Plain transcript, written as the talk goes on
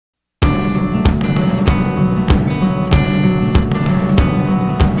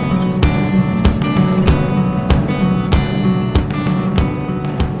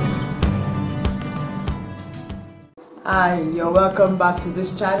Hi, you're welcome back to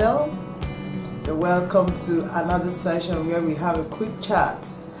this channel. You're welcome to another session where we have a quick chat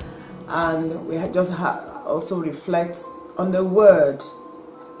and we just also reflect on the Word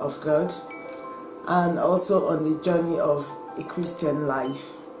of God and also on the journey of a Christian life.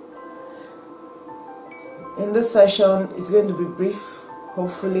 In this session, it's going to be brief,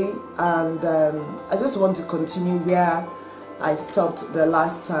 hopefully, and I just want to continue where I stopped the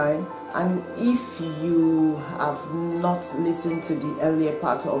last time. And if you have not listened to the earlier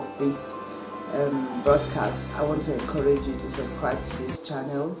part of this broadcast, I want to encourage you to subscribe to this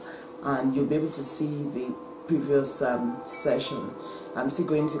channel and you'll be able to see the previous session. I'm still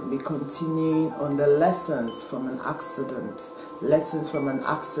going to be continuing on the lessons from an accident.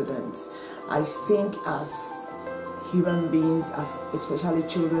 I think as human beings, as especially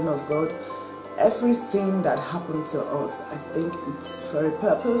children of God, everything that happened to us, I think it's for a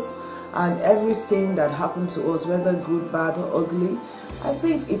purpose. And everything that happened to us, whether good, bad or ugly, I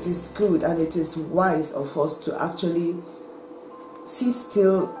think it is good and it is wise of us to actually sit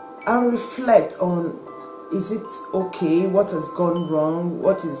still and reflect on, is it okay, what has gone wrong,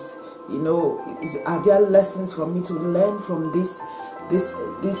 what is, are there lessons for me to learn from this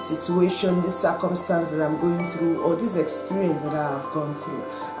situation, this circumstance that I'm going through, or this experience that I have gone through.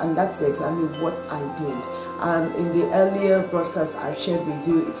 And that's exactly what I did. And in the earlier broadcast I've shared with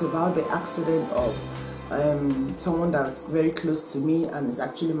you, it's about the accident of someone that's very close to me, and it's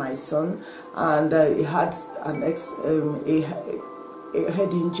actually my son, and he had a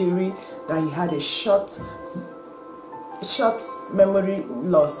head injury, that he had a short memory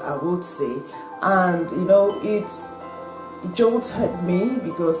loss, I would say. And it jolted me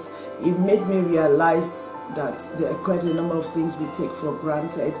because it made me realize that there are quite a number of things we take for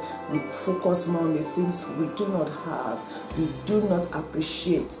granted. We focus more on the things we do not have. We do not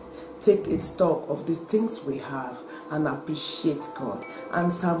appreciate. Take a stock of the things we have and appreciate God.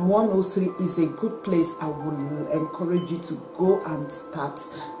 And Psalm 103 is a good place I would encourage you to go and start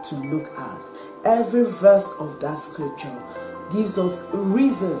to look at. Every verse of that scripture gives us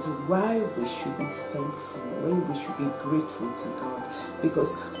reasons why we should be thankful, why we should be grateful to God.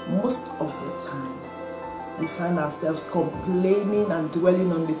 Because most of the time, we find ourselves complaining and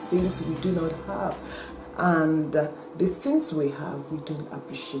dwelling on the things we do not have. And the things we have, we don't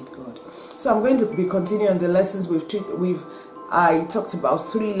appreciate God. So I'm going to be continuing the lessons I talked about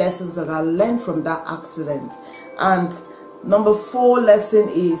 3 lessons that I learned from that accident. And number 4 lesson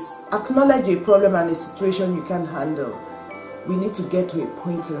is acknowledge a problem and a situation you can handle. We need to get to a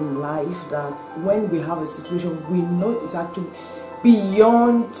point in life that when we have a situation we know it's actually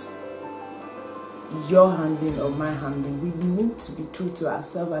beyond your handling or my handling, we need to be true to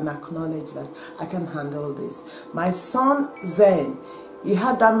ourselves and acknowledge that I can handle this. My son then, he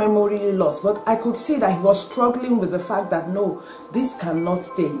had that memory loss, but I could see that he was struggling with the fact that no, this cannot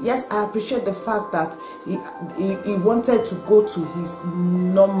stay. Yes, I appreciate the fact that he wanted to go to his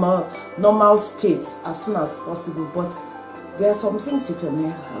normal states as soon as possible, but there are some things you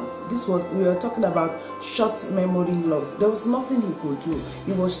can help. We were talking about short memory loss. There was nothing he could do.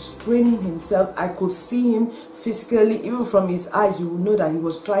 He was straining himself. I could see him physically, even from his eyes, you would know that he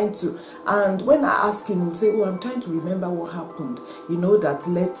was trying to. And when I asked him, he would say, oh, I'm trying to remember what happened, that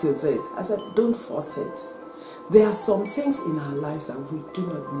led to this. I said, don't force it. There are some things in our lives that we do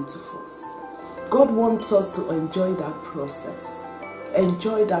not need to force. God wants us to enjoy that process.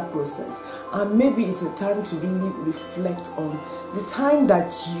 Enjoy that process. And maybe it's a time to really reflect on the time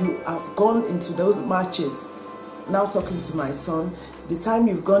that you have gone into those matches. Now talking to my son, the time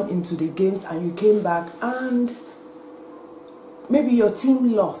you've gone into the games and you came back and maybe your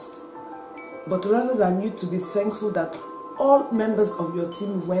team lost. But rather than you to be thankful that all members of your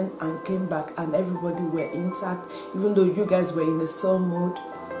team went and came back and everybody were intact, even though you guys were in a sore mood,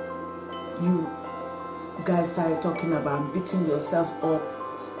 you guys started talking about beating yourself up.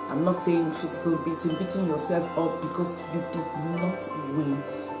 I'm not saying physical beating yourself up because you did not win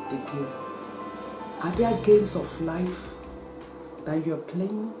the game. Are there games of life that you're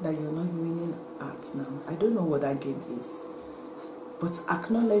playing that you're not winning at now? I don't know what that game is, but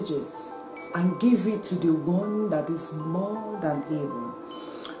acknowledge it and give it to the one that is more than able.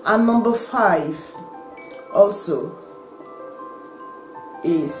 And number 5 also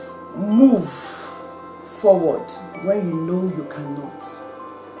is move forward when you know you cannot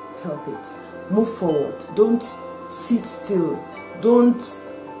help it. Move forward. Don't sit still. Don't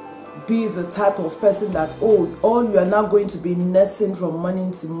be the type of person that, oh, all you are now going to be nursing from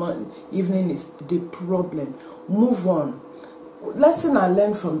morning to evening is the problem. Move on. Lesson I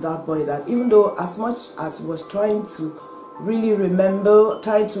learned from that boy, that even though as much as he was trying to really remember,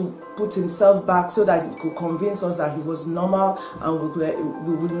 trying to put himself back so that he could convince us that he was normal and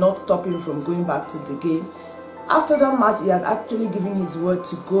we would not stop him from going back to the game. After that match, he had actually given his word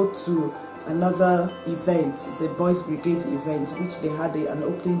to go to another event. It's a boys brigade event which they had an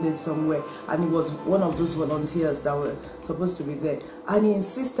opening date somewhere, and he was one of those volunteers that were supposed to be there, and he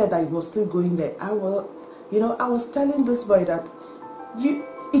insisted that he was still going there. I was telling this boy that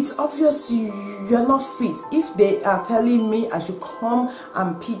it's obvious you're not fit. If they are telling me I should come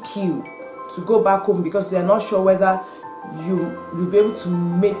and pick you to go back home because they are not sure whether you'll be able to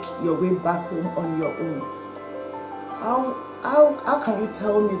make your way back home on your own, how can you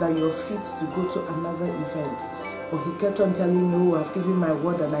tell me that you're fit to go to another event? But he kept on telling me, oh, I've given my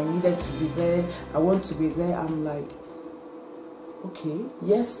word and I needed to be there, I want to be there. I'm like, okay,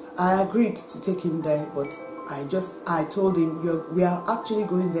 yes, I agreed to take him there, but I told him, we are actually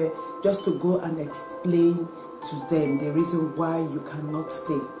going there just to go and explain to them the reason why you cannot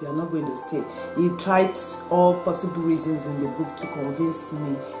stay. You are not going to stay. He tried all possible reasons in the book to convince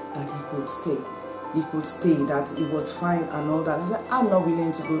me that he could stay. He could stay, that it was fine and all that. I said, I'm not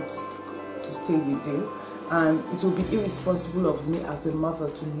willing to go to stay with you, and it will be irresponsible of me as a mother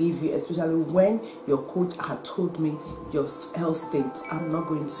to leave you, especially when your coach had told me your health state. I'm not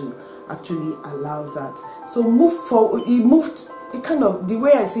going to actually allow that. So move forward. The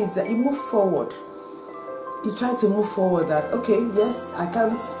way I see it is that he moved forward. He tried to move forward that, okay, yes, I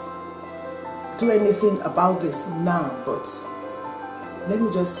can't do anything about this now, but let me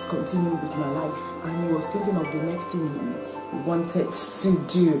just continue with my life. And he was thinking of the next thing he wanted to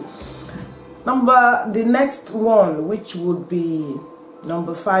do. The next one, which would be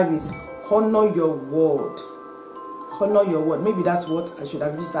number 5, is honor your word. Honor your word. Maybe that's what I should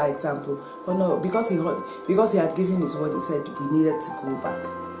have used that example. Honor, because he had given his word. He said we needed to go back.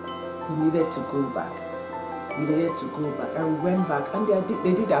 He needed to go back. We needed to go back, and we went back, and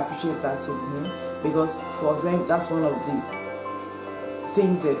they did appreciate that in him, because for them that's one of the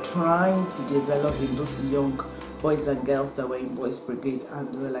things they're trying to develop in those young boys and girls that were in boys brigade.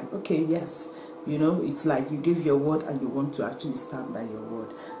 And they were like, okay, yes, it's like you give your word and you want to actually stand by your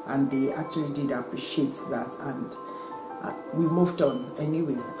word, and they actually did appreciate that, and we moved on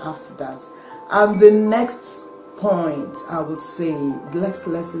anyway after that. And the next point, I would say, the next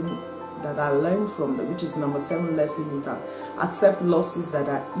lesson that I learned from which is number 7 lesson, is that accept losses that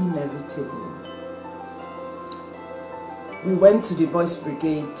are inevitable. We went to the boys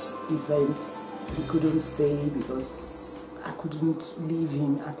brigade event. We couldn't stay because I couldn't leave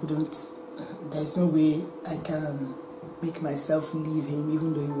him. There's no way I can make myself leave him,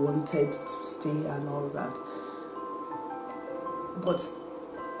 even though he wanted to stay and all that. But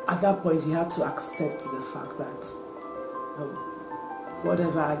at that point, he had to accept the fact that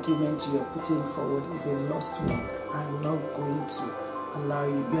whatever argument you are putting forward is a lost one. I am not going to allow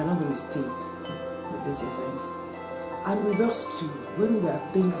you. You are not going to stay with this event. And with us too, when there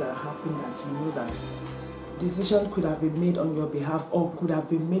are things that happen that you know that decision could have been made on your behalf or could have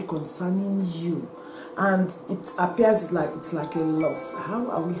been made concerning you, and it appears like it's like a loss, how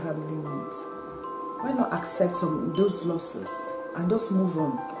are we handling it? Why not accept those losses and just move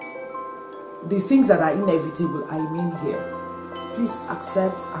on? The things that are inevitable, I mean here. Please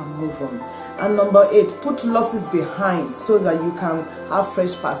accept and move on. And number 8, put losses behind so that you can have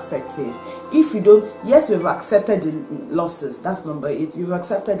fresh perspective. If you don't, yes, you've accepted the losses. That's number 8. You've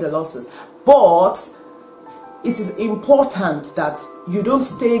accepted the losses. But it is important that you don't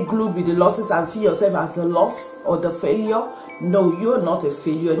stay glued with the losses and see yourself as the loss or the failure. No, you're not a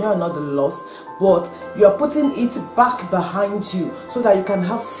failure. You're not the loss. But you're putting it back behind you so that you can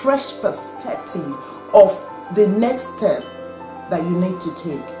have fresh perspective of the next step that you need to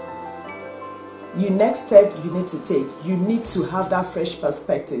take. You need to have that fresh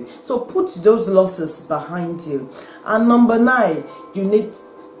perspective. So put those losses behind you. And number 9,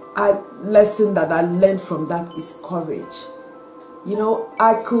 a lesson that I learned from that is courage.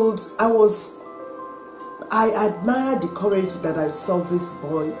 I admire the courage that I saw this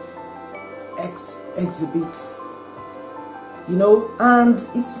boy exhibit. And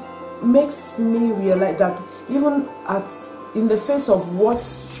it makes me realize that even in the face of what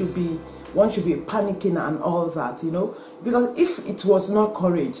one should be panicking and all that, because if it was not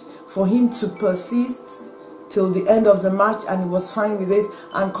courage for him to persist till the end of the match and he was fine with it,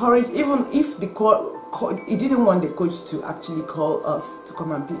 and courage, even if he didn't want the coach to actually call us to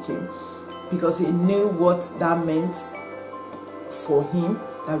come and pick him, because he knew what that meant for him,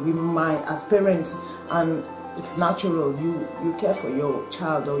 that we might, as parents, and it's natural, you care for your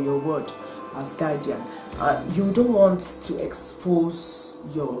child or your word as guardian. You don't want to expose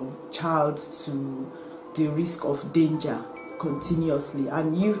your child to the risk of danger continuously,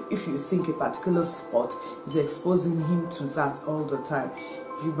 and if you think a particular sport is exposing him to that all the time,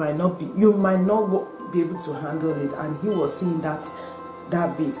 you might not be able to handle it. And he was seeing that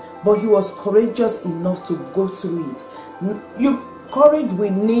bit, but he was courageous enough to go through it. Courage we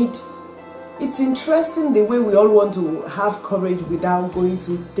need. It's interesting the way we all want to have courage without going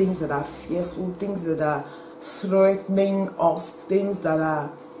through things that are fearful, things that are threatening us, things that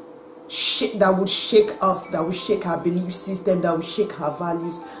are that would shake us, that would shake our belief system, that would shake our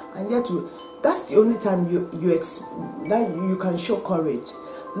values. And yet that's the only time you can show courage.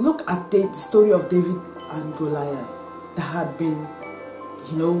 Look at the story of David and Goliath that had been,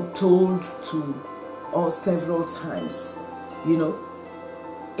 told to us several times.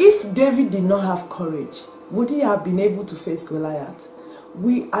 If David did not have courage, would he have been able to face Goliath?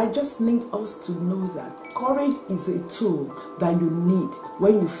 I just need us to know that courage is a tool that you need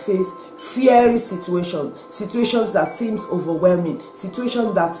when you face fiery situations that seems overwhelming,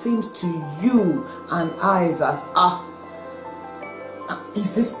 situations that seems to you and I that,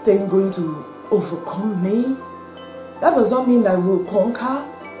 is this thing going to overcome me? That does not mean that we'll conquer,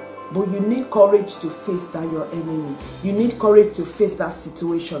 but you need courage to face that your enemy. You need courage to face that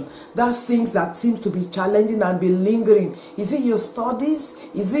situation. That things that seems to be challenging and be lingering. Is it your studies?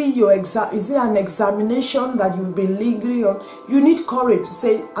 Is it an examination that you've been lingering on? You need courage to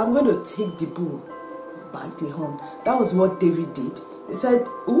say, I'm going to take the bull by the horn. That was what David did. He said,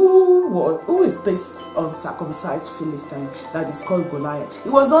 who is this uncircumcised Philistine that is called Goliath? He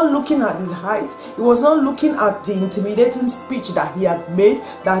was not looking at his height. He was not looking at the intimidating speech that he had made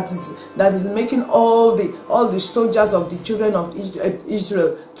that is making all the soldiers of the children of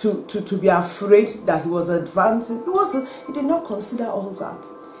Israel to be afraid that he was advancing. He did not consider all that.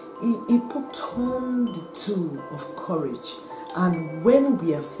 He put on the tool of courage. And when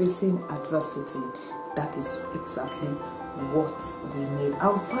we are facing adversity, that is exactly what we need.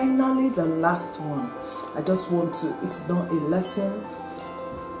 And finally, the last one, it's not a lesson,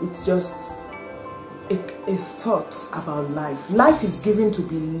 it's just a thought about life. Life is given to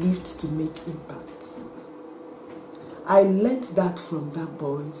be lived to make impact. I learned that from that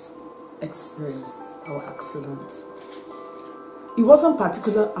boy's experience or accident. It wasn't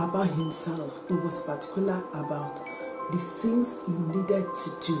particular about himself, it was particular about the things he needed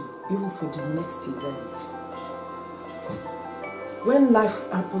to do, even for the next event. When life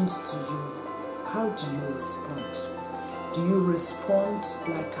happens to you, how do you respond? Do you respond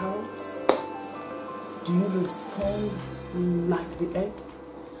like carrots? Do you respond like the egg?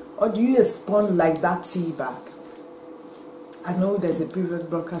 Or do you respond like that tea bag? I know there's a previous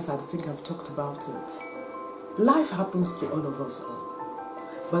broadcast, I think I've talked about it. Life happens to all of us all.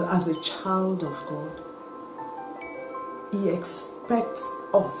 But as a child of God, He expects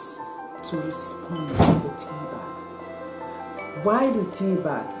us to respond like the tea bag. Why the tea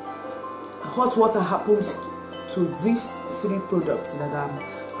bag? Hot water happens to these three products that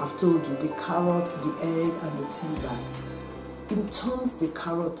I've told you, the carrot, the egg, and the tea bag. It turns the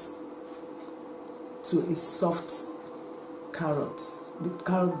carrot to a soft carrot. The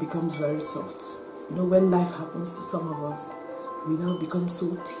carrot becomes very soft. When life happens to some of us, we now become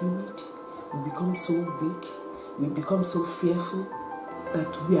so timid, we become so weak, we become so fearful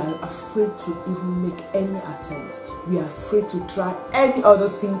that we are afraid to even make any attempt. We are afraid to try any other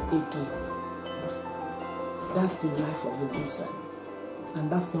thing again. That's the life of a loser. And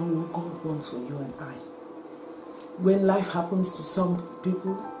that's not what God wants for you and I. When life happens to some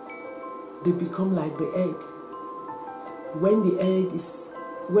people, they become like the egg.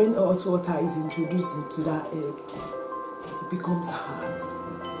 When hot water is introduced into that egg, it becomes hard.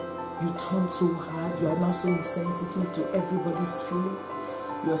 You turn so hard, you are now so insensitive to everybody's feeling.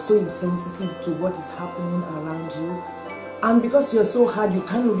 You are so insensitive to what is happening around you. And because you are so hard, you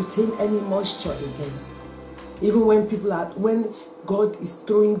cannot retain any moisture again. Even when God is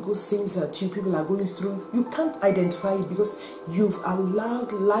throwing good things at you, people are going through, you can't identify it because you've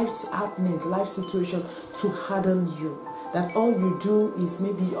allowed life's happenings, life situation to harden you. That all you do is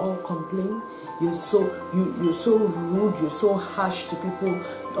maybe all complain. You're so rude, you're so harsh to people.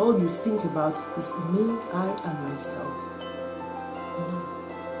 All you think about is me, I, and myself. No.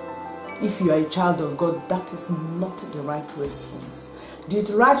 If you are a child of God, that is not the right response. The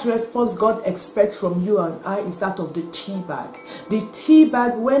right response God expects from you and I is that of the tea bag. The tea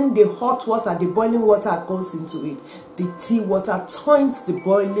bag, when the hot water, the boiling water goes into it, the tea water turns the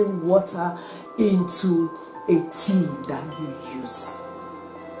boiling water into a tea that you use.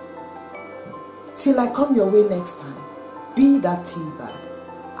 Till I come your way next time, be that tea bag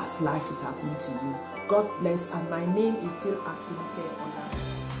as life is happening to you. God bless, and my name is still Atinke.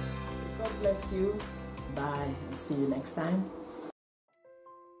 God bless you. Bye, and see you next time.